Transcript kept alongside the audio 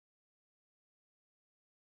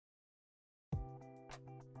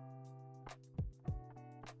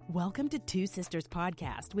Welcome to Two Sisters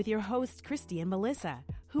Podcast with your hosts, Christy and Melissa,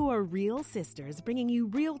 who are real sisters bringing you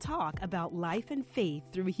real talk about life and faith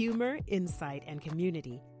through humor, insight, and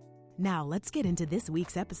community. Now, let's get into this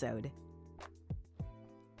week's episode.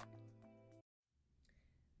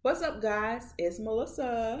 What's up, guys? It's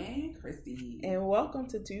Melissa and Christy, and welcome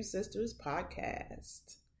to Two Sisters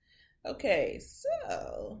Podcast. Okay,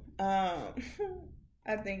 so I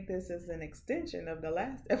think this is an extension of the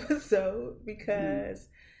last episode because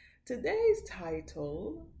today's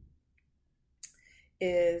title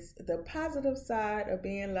is The Positive Side of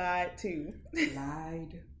Being Lied To.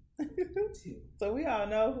 Lied to. So we all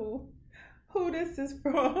know who this is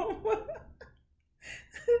from.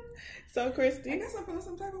 So, Christy. I guess I'm feeling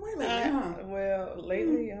some type of way lately, huh? Well,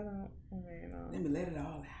 lately, I don't, Let me let it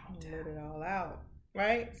all out. Let it all out.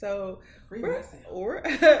 Right? So, free myself.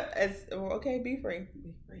 Okay, be free.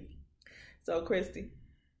 Be free. So, Christy.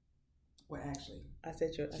 Well, actually, I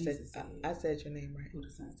said your name right. Who the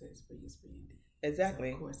Son sets free is free indeed.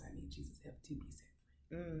 Exactly. So of course, I need Jesus' help to be set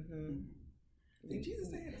free. Did Jesus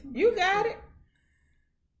say it? You got it.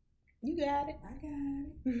 You got it. I got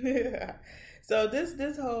it. So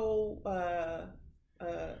this whole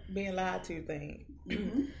being lied to thing,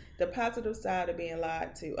 the positive side of being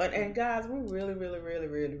lied to, and guys, we're really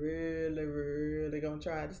gonna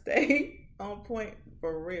try to stay on point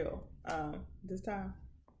for real. This time.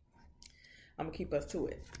 I'm gonna keep us to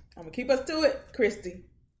it. Christy.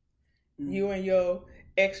 You and your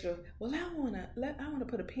extra. Well, I wanna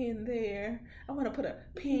put a pin there. I wanna put a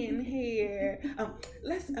pin here. I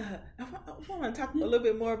wanna talk a little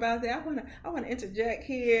bit more about that. I wanna interject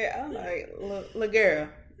here. I'm like, look, girl.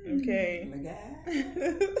 Okay.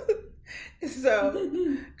 So,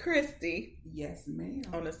 Christy. Yes, ma'am.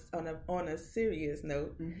 On a serious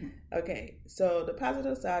note. Okay. So the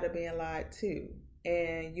positive side of being lied to.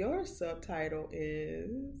 And your subtitle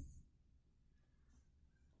is?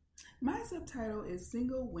 My subtitle is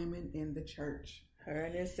Single Women in the Church. Her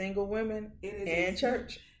and his single women in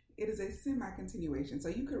church. It is a semi-continuation. So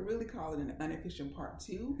you could really call it an unofficial part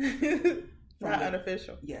 2. Not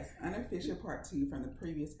unofficial. Yes, unofficial part 2 from the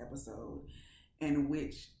previous episode, in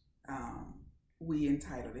which we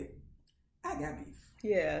entitled it, I Got Beef.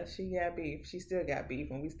 Yeah, she got beef. She still got beef,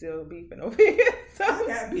 and we still beefing over here. So. I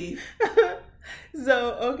got beef.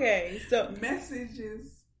 So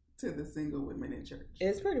messages to the single women in church.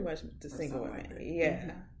 It's pretty much the single women. Like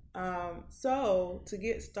yeah. So to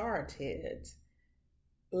get started,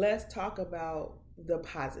 let's talk about the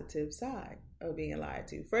positive side of being lied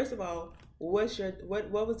to. First of all, what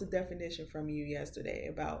was the definition from you yesterday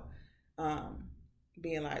about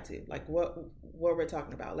being lied to? Like what we're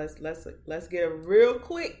talking about. Let's get a real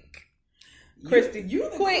quick. Christy,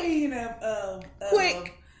 you the quick. Queen of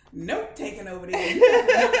quick. Note taking over there. You got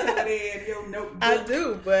notes over there in your notebook. I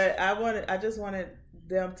do, but I just wanted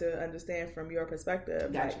them to understand from your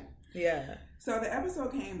perspective. Gotcha. Yeah. So the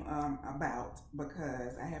episode came about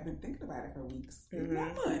because I have been thinking about it for weeks,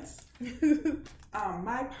 not months.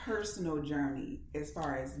 My personal journey as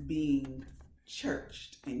far as being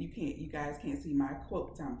churched, and you guys can't see my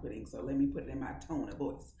quotes I'm putting, so let me put it in my tone of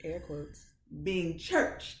voice. Air quotes. Being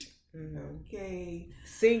churched. Okay.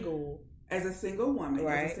 Single. As a single woman,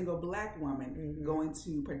 right. As a single black woman, going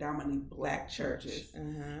to predominantly black churches.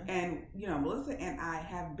 And, Melissa and I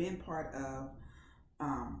have been part of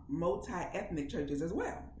multi-ethnic churches as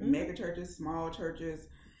well. Mega churches, small churches.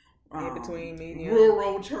 In between, medium.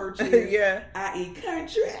 Rural churches. Yeah. I.e.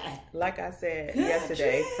 country. Like I said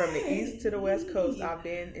yesterday, from the east to the west coast, I've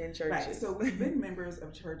been in churches. Right. So we've been members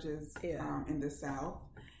of churches in the South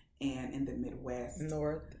and in the Midwest.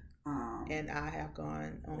 North. And I have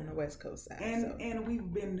gone on the West Coast side. And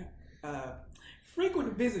we've been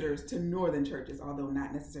frequent visitors to northern churches, although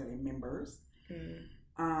not necessarily members.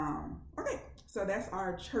 Okay, so that's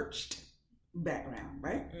our churched background,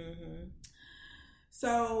 right?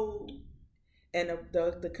 So, and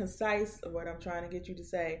the concise, what I'm trying to get you to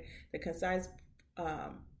say, the concise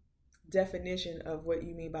definition of what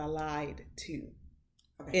you mean by lied to,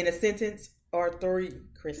 in a sentence or 3,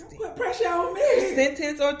 Christy. Put pressure on me.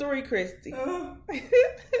 Sentence or 3, Christy.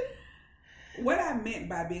 What I meant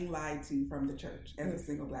by being lied to from the church as a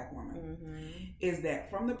single black woman is that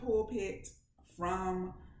from the pulpit,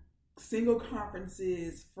 from single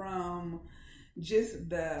conferences, from just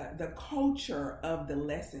the culture of the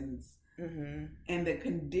lessons and the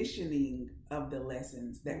conditioning of the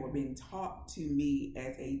lessons that were being taught to me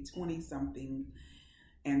as a 20-something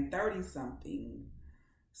and 30-something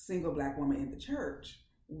single black woman in the church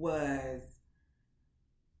was,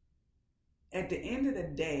 at the end of the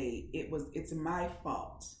day, it's my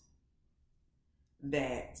fault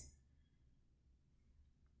that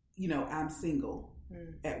I'm single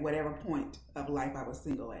at whatever point of life I was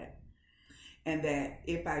single at. And that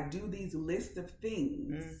if I do these list of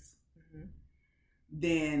things,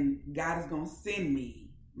 then God is going to send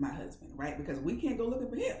me my husband, right? Because we can't go looking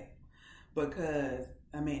for him. Because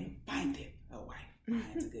a man who findeth a wife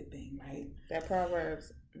finds a good thing, right? That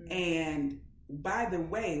Proverbs. And by the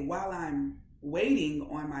way, while I'm waiting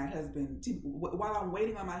on my husband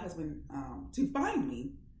to find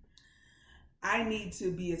me, I need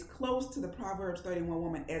to be as close to the Proverbs 31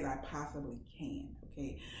 woman as I possibly can.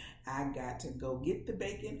 Okay, I got to go get the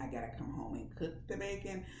bacon. I got to come home and cook the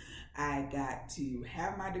bacon. I got to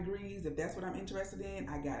have my degrees if that's what I'm interested in.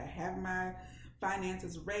 I got to have my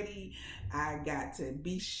finances ready. I got to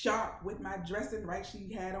be sharp with my dressing, right?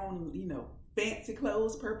 She had on, fancy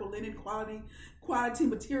clothes, purple linen, quality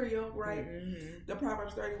material, right? The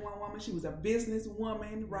Proverbs 31 woman, she was a business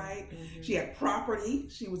woman, right? She had property.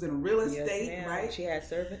 She was in real estate, right? She had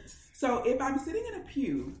servants. So if I'm sitting in a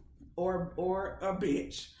pew or a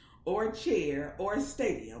bench or a chair or a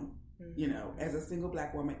stadium, as a single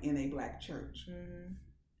black woman in a black church,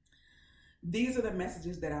 these are the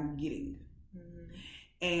messages that I'm getting.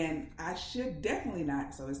 And I should definitely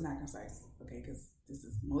not, so it's not concise, okay, because this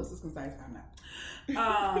is Melissa's concise, I'm not.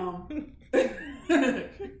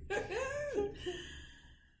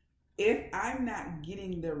 If I'm not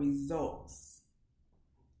getting the results,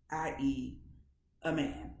 i.e.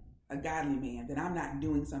 a godly man, then I'm not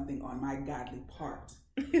doing something on my godly part.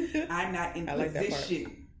 I'm not in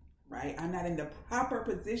position, right? I'm not in the proper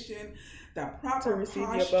position, the proper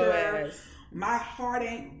posture. My heart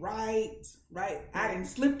ain't right? I done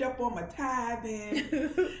slipped up on my tithing.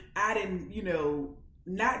 I done,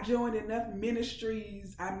 not joined enough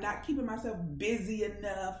ministries. I'm not keeping myself busy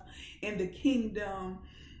enough in the kingdom,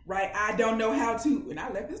 right? I don't know how to, and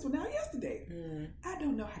I left this one out yesterday. I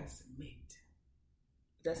don't know how to submit.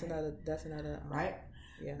 That's another. Right?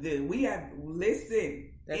 Yeah. In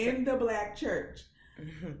the black church,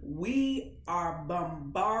 we are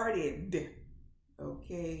bombarded,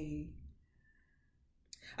 okay?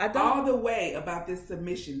 All the way about this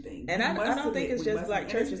submission thing. And I don't think it's just black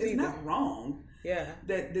churches either. It's not wrong. Yeah.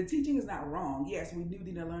 The teaching is not wrong. Yes, we do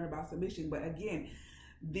need to learn about submission. But again,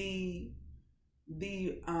 the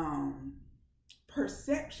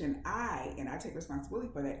perception, and I take responsibility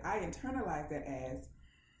for that, I internalize that as,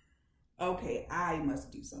 okay, I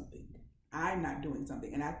must do something. I'm not doing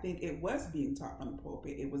something. And I think it was being taught from the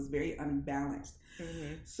pulpit. It was very unbalanced.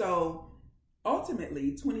 So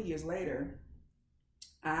ultimately, 20 years later,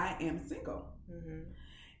 I am single.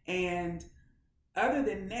 And other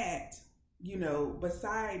than that,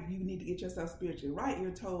 beside you need to get yourself spiritually right,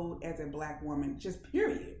 you're told as a black woman, just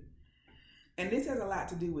period. And this has a lot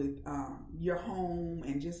to do with your home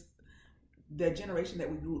and just the generation that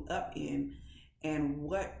we grew up in and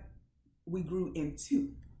what we grew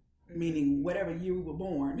into. Meaning whatever year we were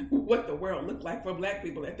born, what the world looked like for black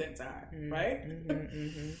people at that time, right?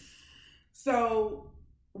 So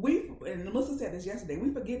and Melissa said this yesterday, we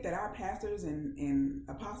forget that our pastors and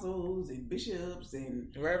apostles and bishops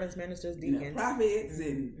and reverends, ministers, deacons, prophets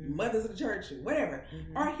and mothers of the church, whatever,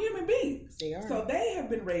 are human beings. They are. So they have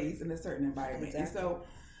been raised in a certain environment. Exactly. And so,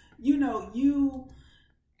 you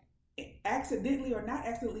accidentally or not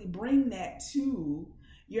accidentally bring that to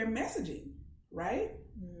your messaging, right?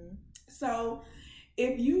 So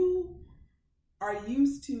if you are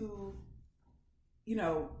used to,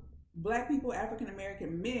 Black people, African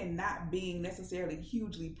American men not being necessarily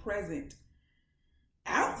hugely present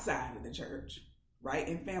outside of the church, right,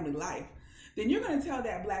 in family life, then you're going to tell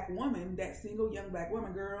that black woman, that single young black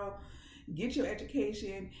woman, girl, get your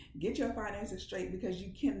education, get your finances straight, because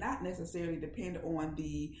you cannot necessarily depend on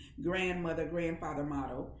the grandmother, grandfather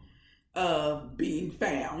model of being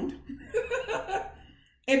found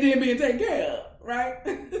and then being taken care of, right?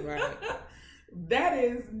 Right. That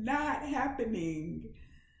is not happening,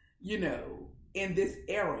 in this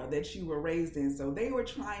era that you were raised in. So they were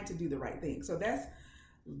trying to do the right thing. So that's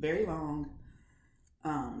very long,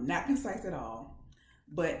 not concise at all,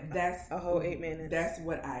 but that's a whole 8 minutes. That's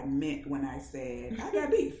what I meant when I said, I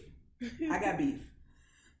got beef. I got beef.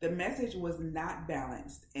 The message was not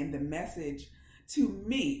balanced, and the message to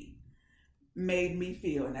me made me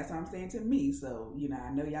feel, and that's what I'm saying, to me. So,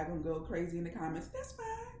 I know y'all gonna go crazy in the comments. That's fine.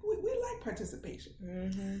 We like participation.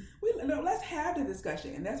 Let's have the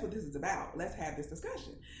discussion, and that's what this is about. Let's have this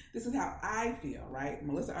discussion. This is how I feel, right?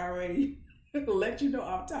 Melissa already let you know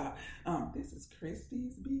off top. This is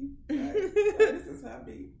Christy's beef. Right? This is her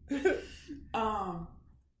beef.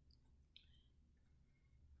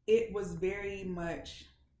 It was very much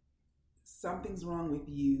something's wrong with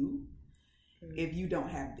you if you don't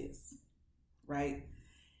have this, right?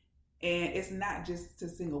 And it's not just to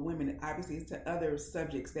single women. Obviously, it's to other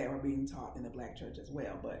subjects that are being taught in the Black church as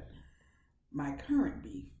well. But my current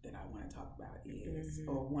beef that I want to talk about is,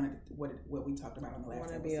 or what we talked about on the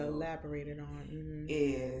last episode, want to be elaborated on,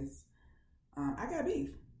 is I got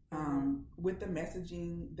beef with the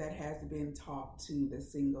messaging that has been taught to the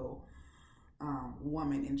single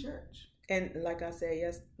woman in church. And like I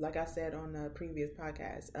said on the previous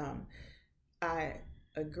podcast, I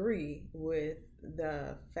agree with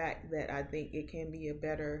the fact that I think it can be a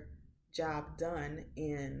better job done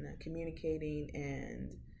in communicating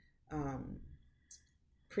and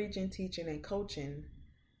preaching, teaching, and coaching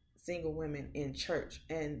single women in church.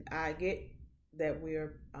 And I get that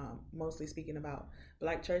we're mostly speaking about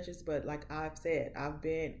Black churches, but like I've said, I've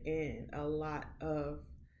been in a lot of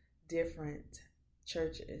different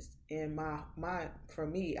churches, and for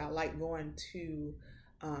me, I like going to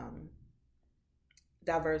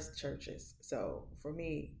diverse churches. So for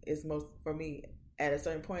me, at a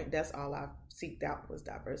certain point, that's all I seeked out was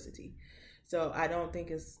diversity. So I don't think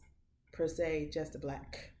it's per se just a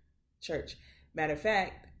Black church. Matter of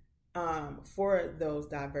fact, for those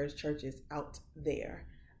diverse churches out there,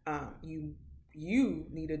 you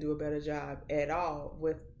need to do a better job at all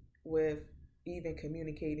with even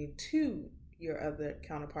communicating to your other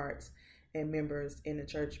counterparts and members in the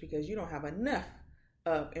church, because you don't have enough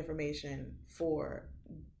of information for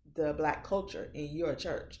the Black culture in your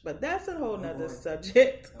church. But that's a whole nother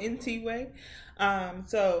subject in T-Way.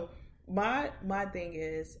 So my thing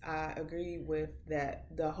is, I agree with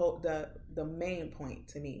that. The main point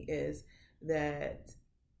to me is that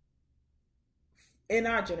in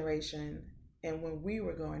our generation, and when we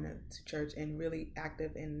were going to church and really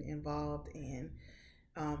active and involved in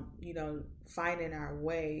finding our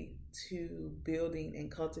way to building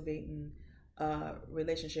and cultivating a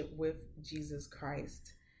relationship with Jesus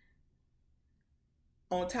Christ,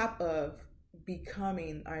 on top of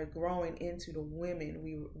becoming or growing into the women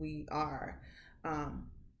we are,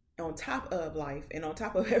 on top of life and on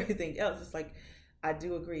top of everything else, it's like, I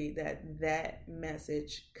do agree that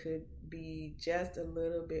message could be just a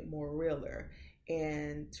little bit more realer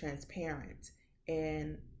and transparent,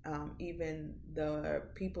 and even the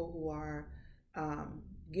people who are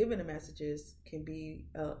giving the messages can be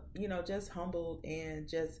just humbled and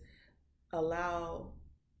just allow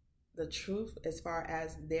the truth as far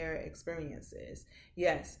as their experiences.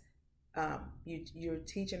 Yes, you're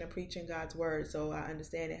teaching and preaching God's word, so I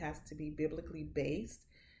understand it has to be biblically based,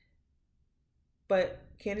 but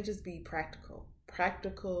can it just be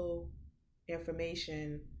practical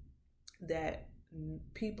information that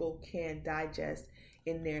people can digest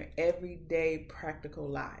in their everyday practical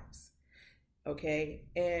lives? Okay.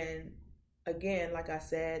 And again, like I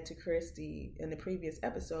said to Christy in the previous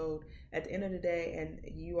episode, at the end of the day, and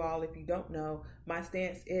you all, if you don't know, my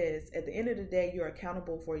stance is, at the end of the day, you're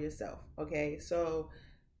accountable for yourself. Okay. So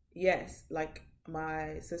yes, like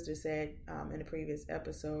my sister said in the previous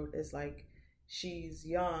episode, it's like, she's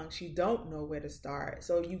young, she don't know where to start.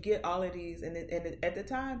 So you get all of these, and at the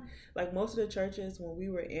time, like most of the churches, when we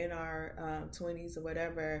were in our 20s or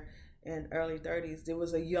whatever, and early 30s, there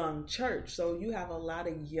was a young church. So you have a lot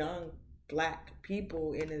of young Black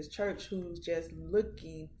people in this church who's just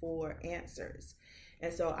looking for answers.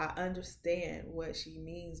 And so I understand what she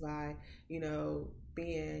means by,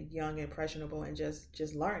 being young, impressionable, and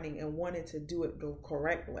just learning and wanting to do it the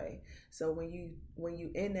correct way. So when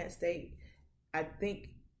you in that state, I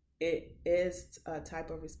think it is a type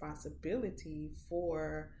of responsibility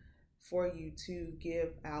for you to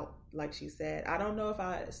give out, like she said. I don't know if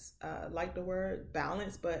I like the word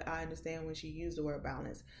balance, but I understand when she used the word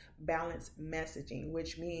balance messaging,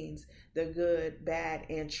 which means the good, bad,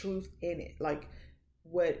 and truth in it, like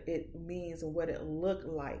what it means and what it looked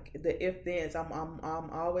like. The if thens, I'm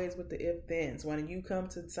always with the if thens. When you come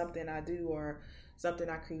to something I do or something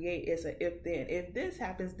I create, it's a if then. If this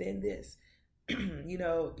happens, then this.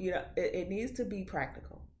 It needs to be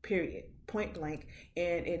practical, period, point blank.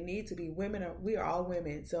 And it needs to be we are all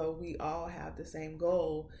women, so we all have the same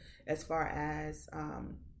goal as far as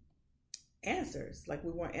answers. Like,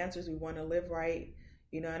 we want answers, we want to live right,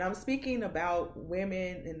 and I'm speaking about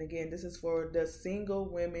women, and again, this is for the single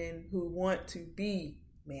women who want to be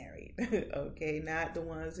married, okay, not the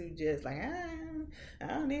ones who just like, I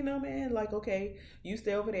don't need no man. Like, okay, you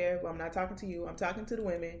stay over there, but I'm not talking to you. I'm talking to the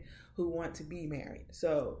women who want to be married.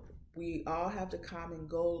 So we all have the common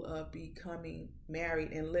goal of becoming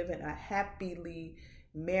married and living a happily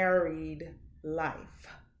married life,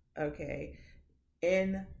 okay,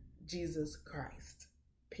 in Jesus Christ,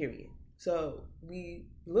 period. So we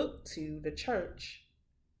look to the church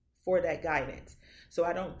for that guidance. So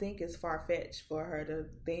I don't think it's far-fetched for her to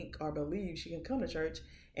think or believe she can come to church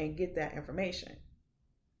and get that information.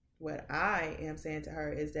 What I am saying to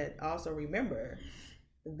her is that also remember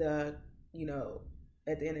at the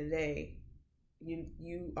end of the day,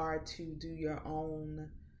 you are to do your own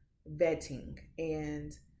vetting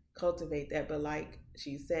and cultivate that. But like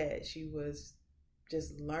she said, she was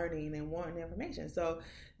just learning and wanting information. So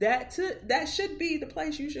that should be the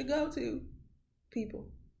place you should go to, people,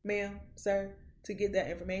 ma'am, sir, to get that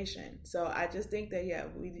information. So I just think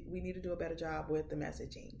that, we need to do a better job with the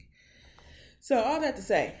messaging. So all that to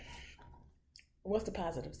say, what's the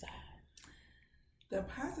positive side? The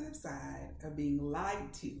positive side of being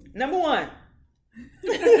lied to. Number one.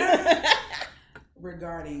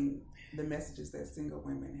 Regarding the messages that single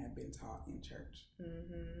women have been taught in church,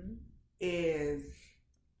 is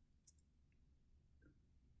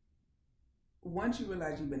once you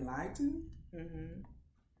realize you've been lied to,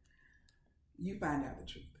 you find out the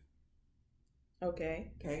truth.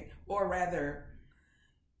 Okay. Or rather,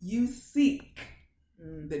 you seek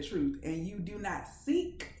the truth, and you do not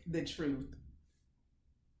seek the truth.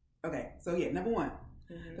 Okay, so number one,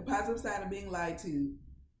 the positive side of being lied to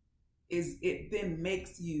is it then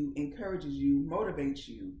makes you, encourages you, motivates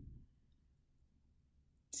you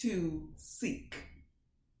to seek,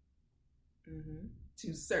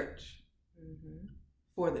 to search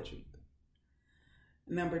for the truth.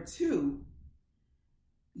 Number two,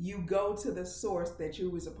 you go to the source that you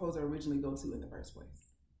were supposed to originally go to in the first place.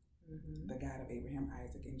 The God of Abraham,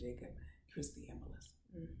 Isaac, and Jacob, Christy and Melissa.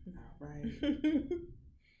 All right.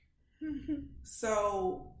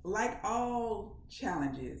 So, like all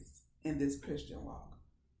challenges in this Christian walk,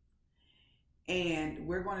 and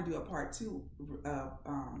we're going to do a part 2 of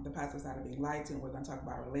the positive side of being lied to, and we're going to talk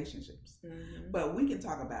about relationships. But we can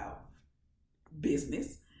talk about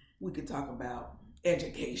business. We could talk about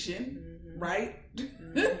education, right?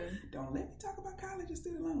 Don't let me talk about college and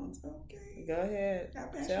student loans, okay? Go ahead. I'm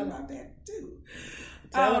passionate about that too.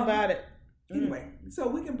 Tell them about it. Anyway, so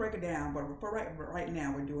we can break it down, but for right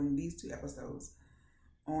now, we're doing these 2 episodes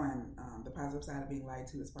on the positive side of being lied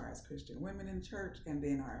to as far as Christian women in church, and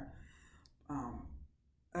then our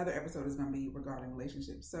other episode is going to be regarding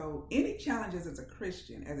relationships. So any challenges as a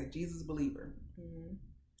Christian, as a Jesus believer,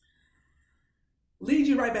 lead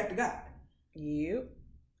you right back to God. Yep.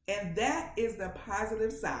 And that is the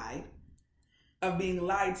positive side of being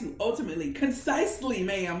lied to ultimately, concisely,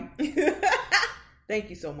 ma'am. Thank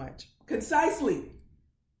you so much. Concisely.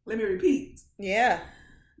 Let me repeat. Yeah.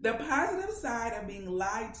 The positive side of being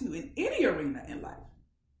lied to in any arena in life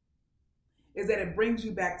is that it brings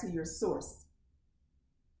you back to your source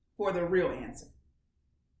for the real answer.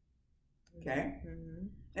 Okay?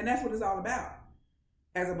 And that's what it's all about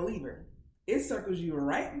as a believer. It circles you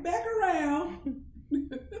right back around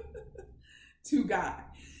to God.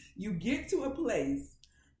 You get to a place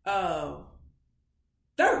of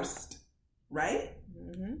thirst, right?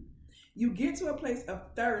 You get to a place of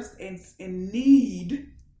thirst and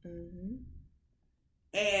need,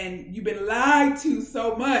 and you've been lied to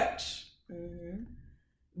so much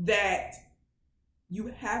that you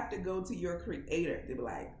have to go to your creator to be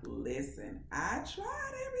like, listen, I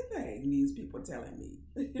tried everything these people telling me.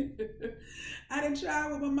 I done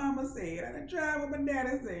tried what my mama said. I done tried what my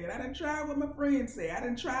daddy said. I done tried what my friends said. I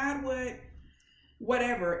done tried what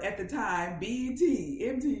whatever at the time, BET,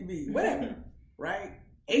 MTV, whatever, right?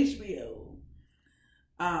 HBO.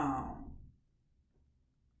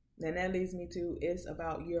 Then that leads me to, it's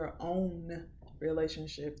about your own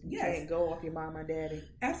relationship. You can't go off your mom or daddy.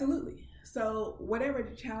 Absolutely. So whatever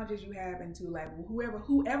the challenges you have into, like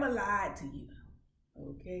whoever lied to you,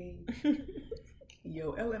 okay?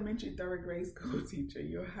 Your elementary 3rd grade school teacher,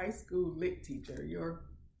 your high school lit teacher, your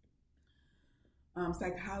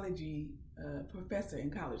psychology professor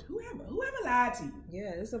in college, whoever lied to you.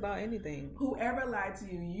 Yeah, it's about anything. Whoever lied to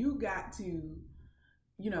you, you got to,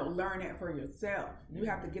 learn that for yourself. You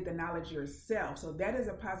have to get the knowledge yourself. So that is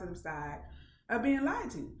a positive side of being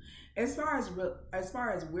lied to. As far as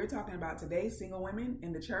we're talking about today, single women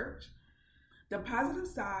in the church, the positive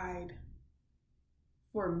side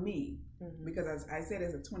for me, because as I said,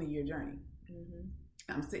 it's a 20-year journey.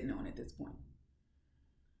 I'm sitting on at this point,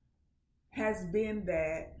 has been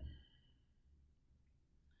that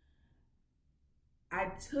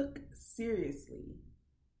I took seriously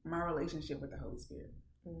my relationship with the Holy Spirit.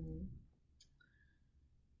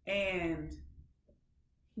 And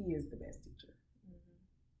He is the best teacher.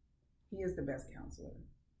 He is the best counselor,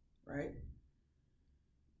 right?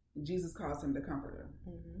 Jesus calls Him the Comforter,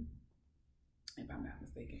 if I'm not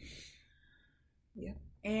mistaken. Yeah.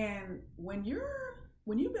 And when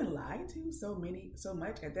when you've been lied to so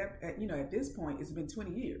much at this point, it's been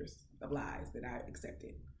 20 years of lies that I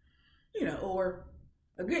accepted, or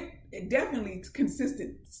a good, definitely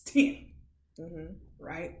consistent 10,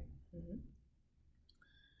 right? Mm-hmm.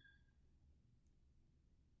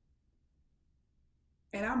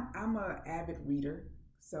 And I'm an avid reader,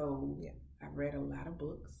 so I've read a lot of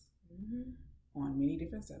books on many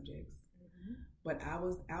different subjects. But I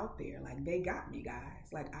was out there, like they got me,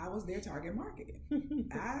 guys. Like I was their target market.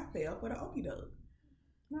 I fell for the okie doke.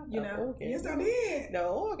 Yes, I did.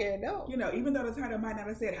 No, okay, no. Even though the title might not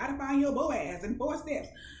have said how to find your Boaz in 4 steps.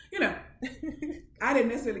 I didn't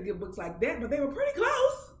necessarily get books like that, but they were pretty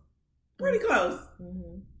close. Pretty close.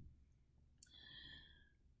 Mm-hmm.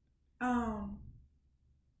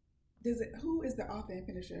 Who is the author and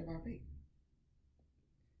finisher of our faith?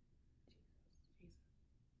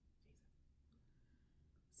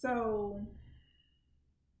 So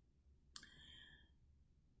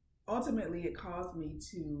ultimately, it caused me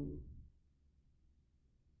to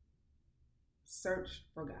search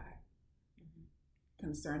for God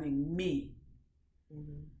concerning me,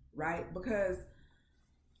 right? Because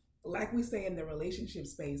like we say in the relationship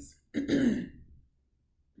space,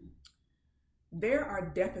 there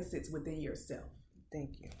are deficits within yourself.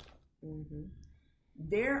 Thank you. Mm-hmm.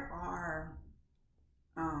 There are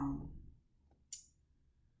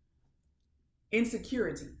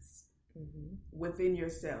insecurities within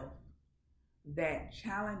yourself that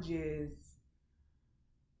challenges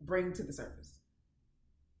bring to the surface.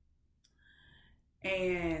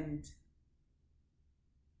 And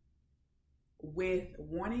with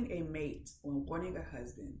wanting a mate or wanting a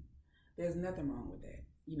husband, there's nothing wrong with that.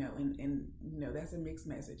 And that's a mixed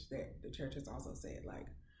message that the church has also said, like,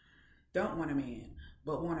 don't want a man,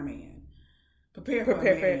 but want a man. Prepare for a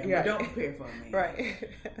man, but don't prepare for a man. Right.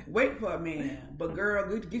 Wait for a man, but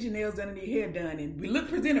girl, get your nails done and your hair done and look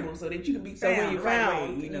presentable so that you can be found the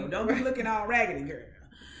right way. Don't be looking all raggedy, girl.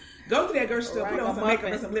 Go to that grocery store, put on some makeup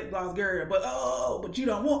and some lip gloss, girl. But you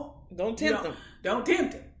don't want. Don't tempt them. Don't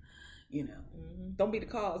tempt them. Don't be the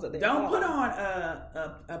cause of that. Don't put on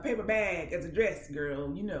a paper bag as a dress, girl.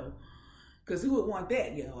 Because who would want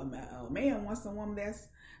that? A man wants a woman that's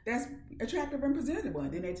attractive and presentable,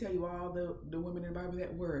 and then they tell you all the women in the Bible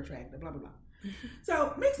that were attractive, blah blah blah.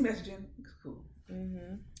 So mixed messaging, cool.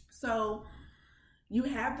 Mm-hmm. So you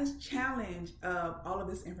have this challenge of all of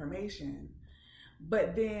this information,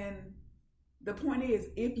 but then the point is,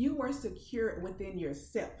 if you were secure within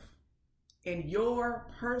yourself in your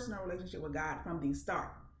personal relationship with God from the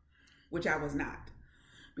start, which I was not,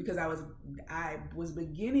 because I was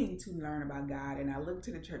beginning to learn about God, and I looked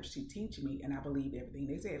to the church to teach me, and I believed everything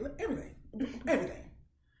they said. Look, everything.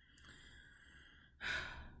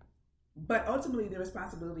 But ultimately, the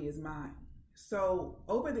responsibility is mine. So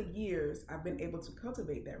over the years, I've been able to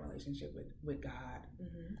cultivate that relationship with God,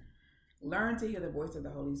 learn to hear the voice of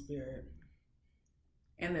the Holy Spirit.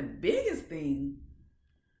 And the biggest thing,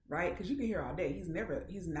 right, because you can hear all day,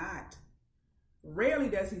 rarely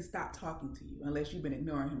does he stop talking to you unless you've been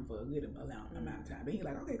ignoring him for a good amount of time. But he's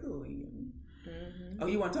like, okay, cool. Oh,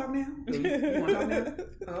 you want to talk now? You want to talk now?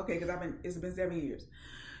 Oh, okay, because it's been 7 years.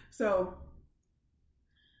 So,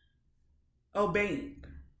 obeying.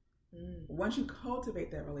 Once you cultivate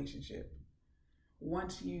that relationship,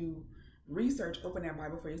 once you research, open that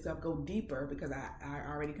Bible for yourself, go deeper, because I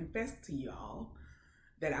already confessed to y'all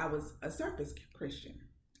that I was a surface Christian.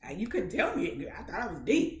 You couldn't tell me it. I thought I was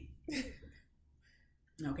deep.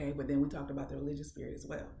 Okay, but then we talked about the religious spirit as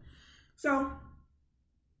well. So,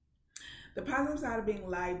 the positive side of being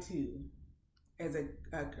lied to as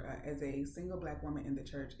a single Black woman in the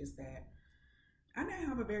church is that I now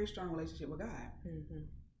have a very strong relationship with God.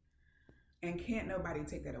 And can't nobody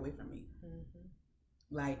take that away from me.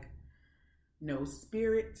 Like, no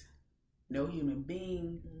spirit, no human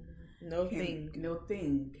being, no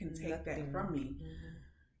thing can take that from me,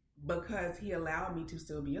 because he allowed me to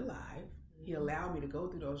still be alive. He allowed me to go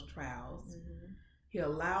through those trials. He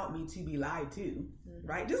allowed me to be lied to,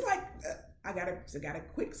 right? Just like I got a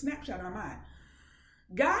quick snapshot in my mind.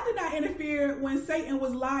 God did not interfere when Satan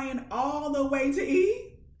was lying all the way to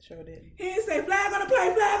Eve. Sure did. He didn't say, flag on the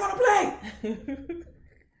play.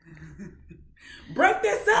 Break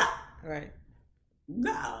this up. Right.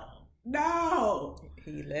 No.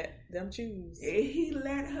 He let them choose. He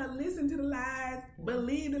let her listen to the lies,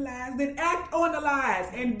 believe the lies, then act on the lies.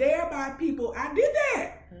 And thereby, people, I did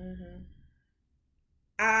that.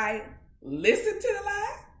 I listened to the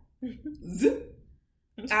lie.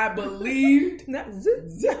 I believed. Not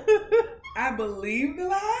I believed the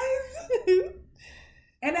lies.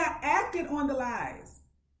 And I acted on the lies.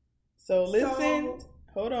 So listen.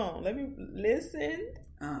 Hold on. Let me listen.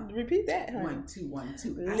 Repeat that, honey. 1, 2, 1,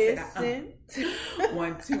 2. Listen.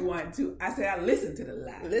 1, 2, 1, 2. I said I listened to the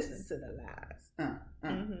lies. Listen to the lies.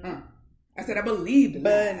 I said I believed the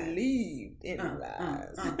lies. Believed in the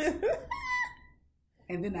lies.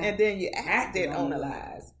 And then you acted on the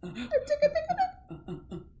lies.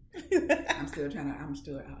 I'm still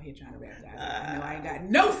out here trying to rap, guys. I know I ain't got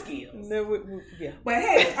no skills. Yeah. But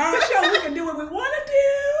hey, it's our show. We can do what we want to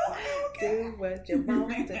do. Okay. Do what you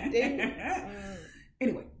want to do.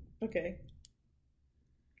 Anyway. Okay.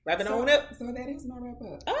 Wrap it on up. So that is my wrap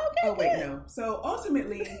up. Oh, okay. Oh, wait, no. So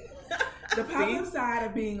ultimately, the positive side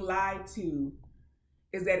of being lied to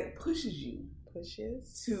is that it pushes you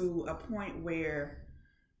to a point where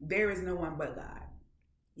there is no one but God.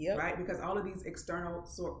 Yep. Right? Because all of these external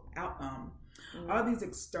all of these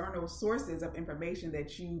external sources of information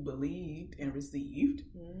that you believed and received,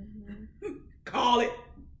 call it,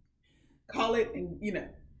 and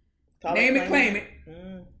name it, claim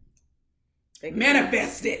it,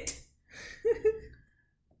 manifest it.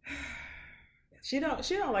 She don't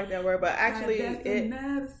like that word, but actually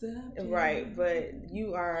right. But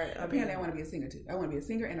you are apparently I want to be a singer too. I want to be a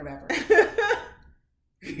singer and a rapper.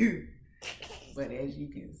 But as you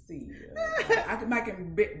can see, I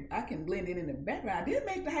can blend in the background. I did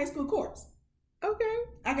make the high school chorus. Okay.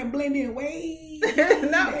 I can blend in way.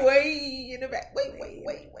 Not back. Way in the back. Wait.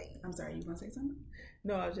 I'm sorry, you want to say something?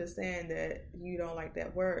 No, I was just saying that you don't like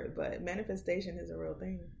that word, but manifestation is a real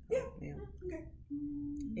thing. Yeah. Okay.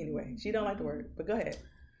 Anyway, she don't like the word, but go ahead.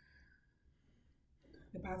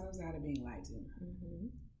 The positive side of being lied to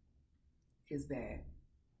is that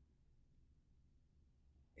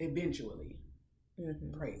eventually,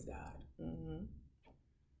 praise God,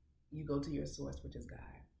 you go to your source, which is God,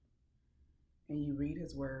 and you read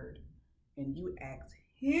His Word, and you ask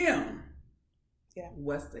Him,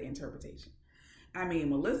 what's the interpretation? I mean,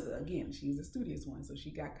 Melissa, again, she's a studious one, so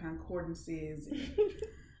she got concordances, and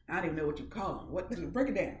I don't even know what you call them. Break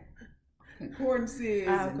it down. Concordances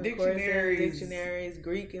and dictionaries,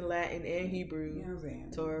 Greek and Latin and Hebrew, you know what I'm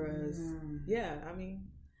saying? Torahs. Yeah, I mean,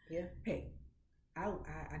 yeah. Hey, I don't.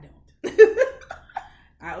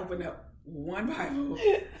 I open up one Bible.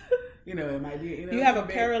 It might be. You have a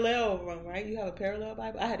parallel one, right? You have a parallel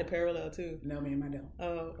Bible. I had a parallel too. No, ma'am, I don't.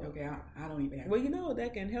 Oh, okay. I don't even have. Well,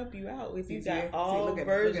 that can help you out if you got all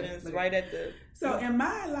versions right at the. So in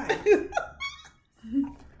my life,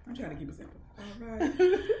 I'm trying to keep it simple. All right.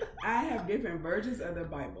 I have different versions of the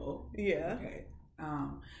Bible. Yeah. Okay.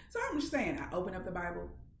 So I'm just saying, I open up the Bible,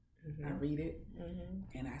 I read it,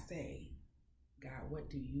 and I say, God, what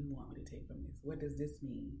do you want me to take from this? What does this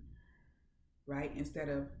mean? Right? Instead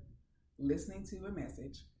of listening to a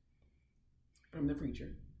message from the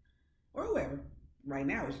preacher or whoever. Right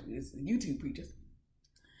now, it's YouTube preachers.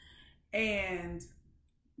 And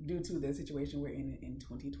due to the situation we're in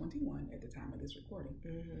 2021 at the time of this recording,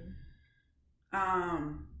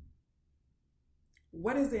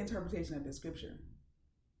 what is the interpretation of the scripture?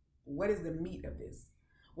 What is the meat of this?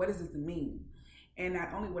 What does this mean? And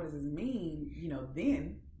not only what does this mean,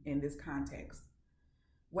 then in this context,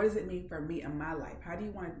 what does it mean for me in my life? How do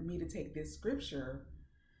you want me to take this scripture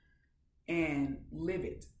and live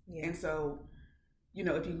it? Yeah. And so,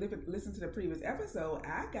 if you listen to the previous episode,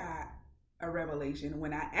 I got a revelation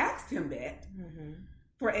when I asked him that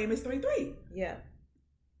for Amos 3:3. Yeah.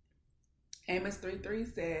 Amos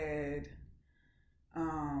 3:3 said,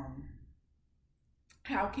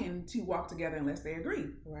 how can two walk together unless they agree?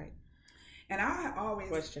 Right. And I always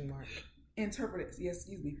question mark interpret it. Yes,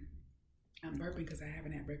 excuse me. I'm burping because I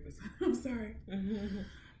haven't had breakfast. I'm sorry.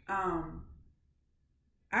 I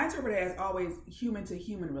interpret it as always human to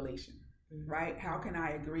human relation, right? How can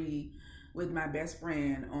I agree with my best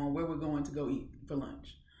friend on where we're going to go eat for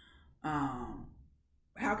lunch?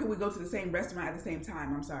 How can we go to the same restaurant at the same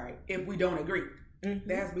time? I'm sorry, if we don't agree,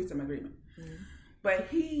 there has to be some agreement. But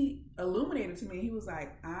he illuminated to me. He was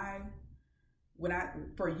like,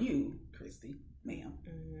 for you, Christy, ma'am,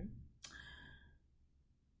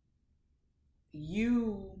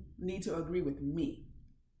 you need to agree with me,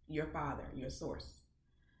 your father, your source,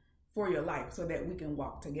 for your life, so that we can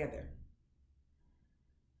walk together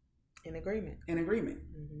in agreement.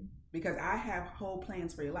 Because I have whole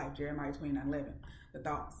plans for your life. Jeremiah 29:11. The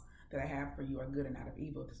thoughts that I have for you are good and not of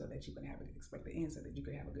evil, so that you can have an expected end, so that you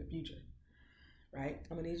can have a good future. Right?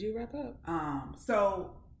 I'm gonna need you to wrap up.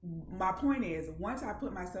 So my point is, once I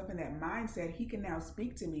put myself in that mindset, he can now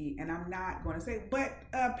speak to me, and I'm not going to say, but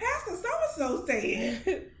Pastor so-and-so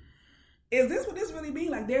said, is this what this really means?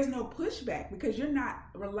 Like, there's no pushback, because you're not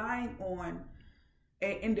relying on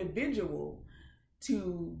an individual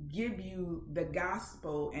to give you the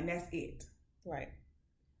gospel, and that's it. Right.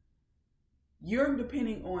 you're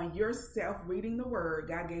depending on yourself reading the word.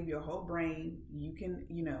 God gave you a whole brain. You can,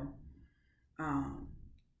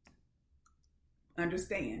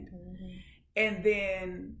 understand. Mm-hmm. And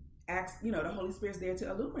then ask, the Holy Spirit's there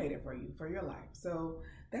to illuminate it for you, for your life. So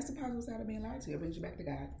that's the positive side of being lied to. It brings you back to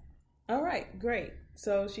God. All right, great.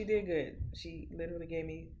 So she did good. She literally gave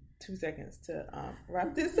me 2 seconds to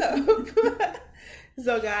wrap this up.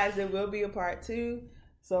 So guys, there will be a part 2.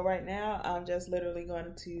 So right now, I'm just literally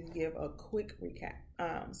going to give a quick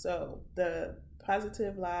recap. So the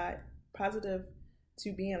positive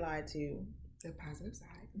to being lied to. The positive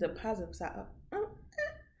side. The positive side.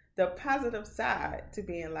 The positive side to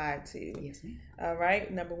being lied to. Yes, ma'am. All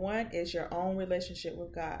right. Number 1 is your own relationship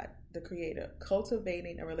with God, the Creator.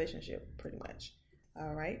 Cultivating a relationship, pretty much.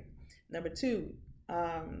 All right. Number 2,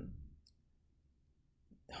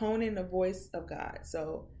 honing the voice of God.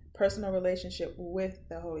 So personal relationship with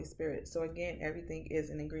the Holy Spirit. So again, everything is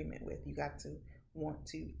in agreement with. You got to want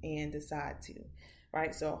to and decide to.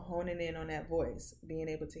 Right? So honing in on that voice, being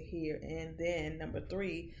able to hear. And then number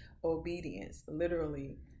 3, obedience.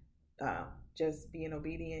 Literally, just being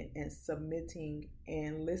obedient and submitting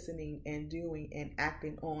and listening and doing and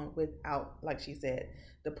acting on without, like she said,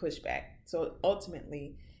 the pushback. So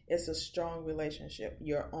ultimately, it's a strong relationship,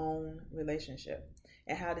 your own relationship.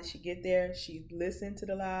 And how did she get there? She listened to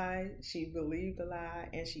the lie, she believed the lie,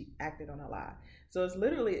 and she acted on the lie. So it's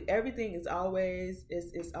literally everything is always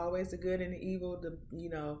it's always the good and the evil, the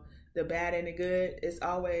bad and the good. It's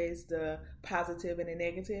always the positive and the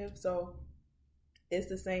negative. So it's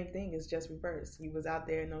the same thing. It's just reversed. You was out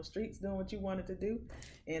there in those streets doing what you wanted to do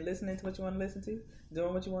and listening to what you want to listen to,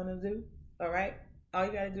 doing what you want to do. All right. All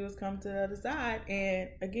you got to do is come to the other side and,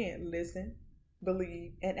 again, listen,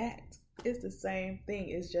 believe, and act. It's the same thing.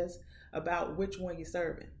 It's just about which one you're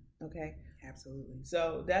serving. Okay. Absolutely.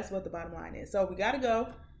 So that's what the bottom line is. So we got to go.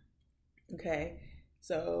 Okay.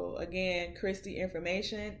 So again, Christy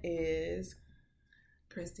information is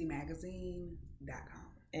ChristyMagazine.com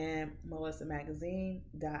and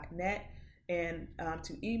melissamagazine.net. And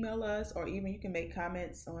to email us, or even you can make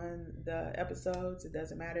comments on the episodes. It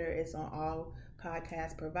doesn't matter. It's on all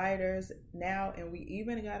podcast providers now. And we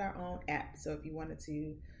even got our own app. So if you wanted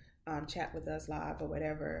to chat with us live or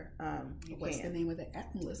whatever, you What's can. the name of the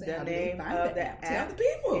app, Melissa? The How name do they find of the app? Tell the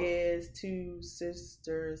people. Is Two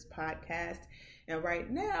Sisters Podcast. And right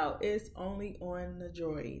now, it's only on the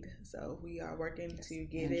Droid. So we are working to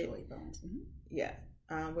get Android phones. Mm-hmm. Yeah.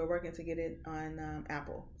 We're working to get it on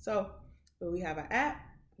Apple. So we have an app.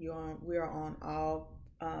 We are on all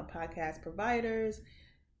podcast providers.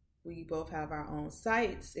 We both have our own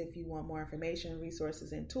sites if you want more information,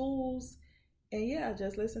 resources, and tools. And yeah,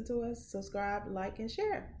 just listen to us, subscribe, like, and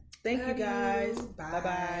share. Thank you guys.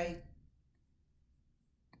 Bye-bye.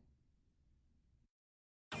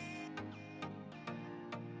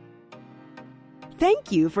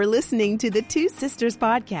 Thank you for listening to the Two Sisters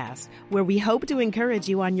Podcast, where we hope to encourage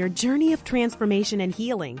you on your journey of transformation and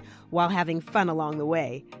healing while having fun along the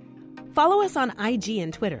way. Follow us on IG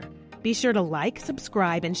and Twitter. Be sure to like,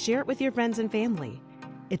 subscribe, and share it with your friends and family.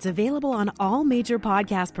 It's available on all major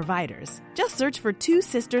podcast providers. Just search for Two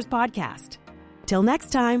Sisters Podcast. Till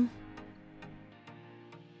next time.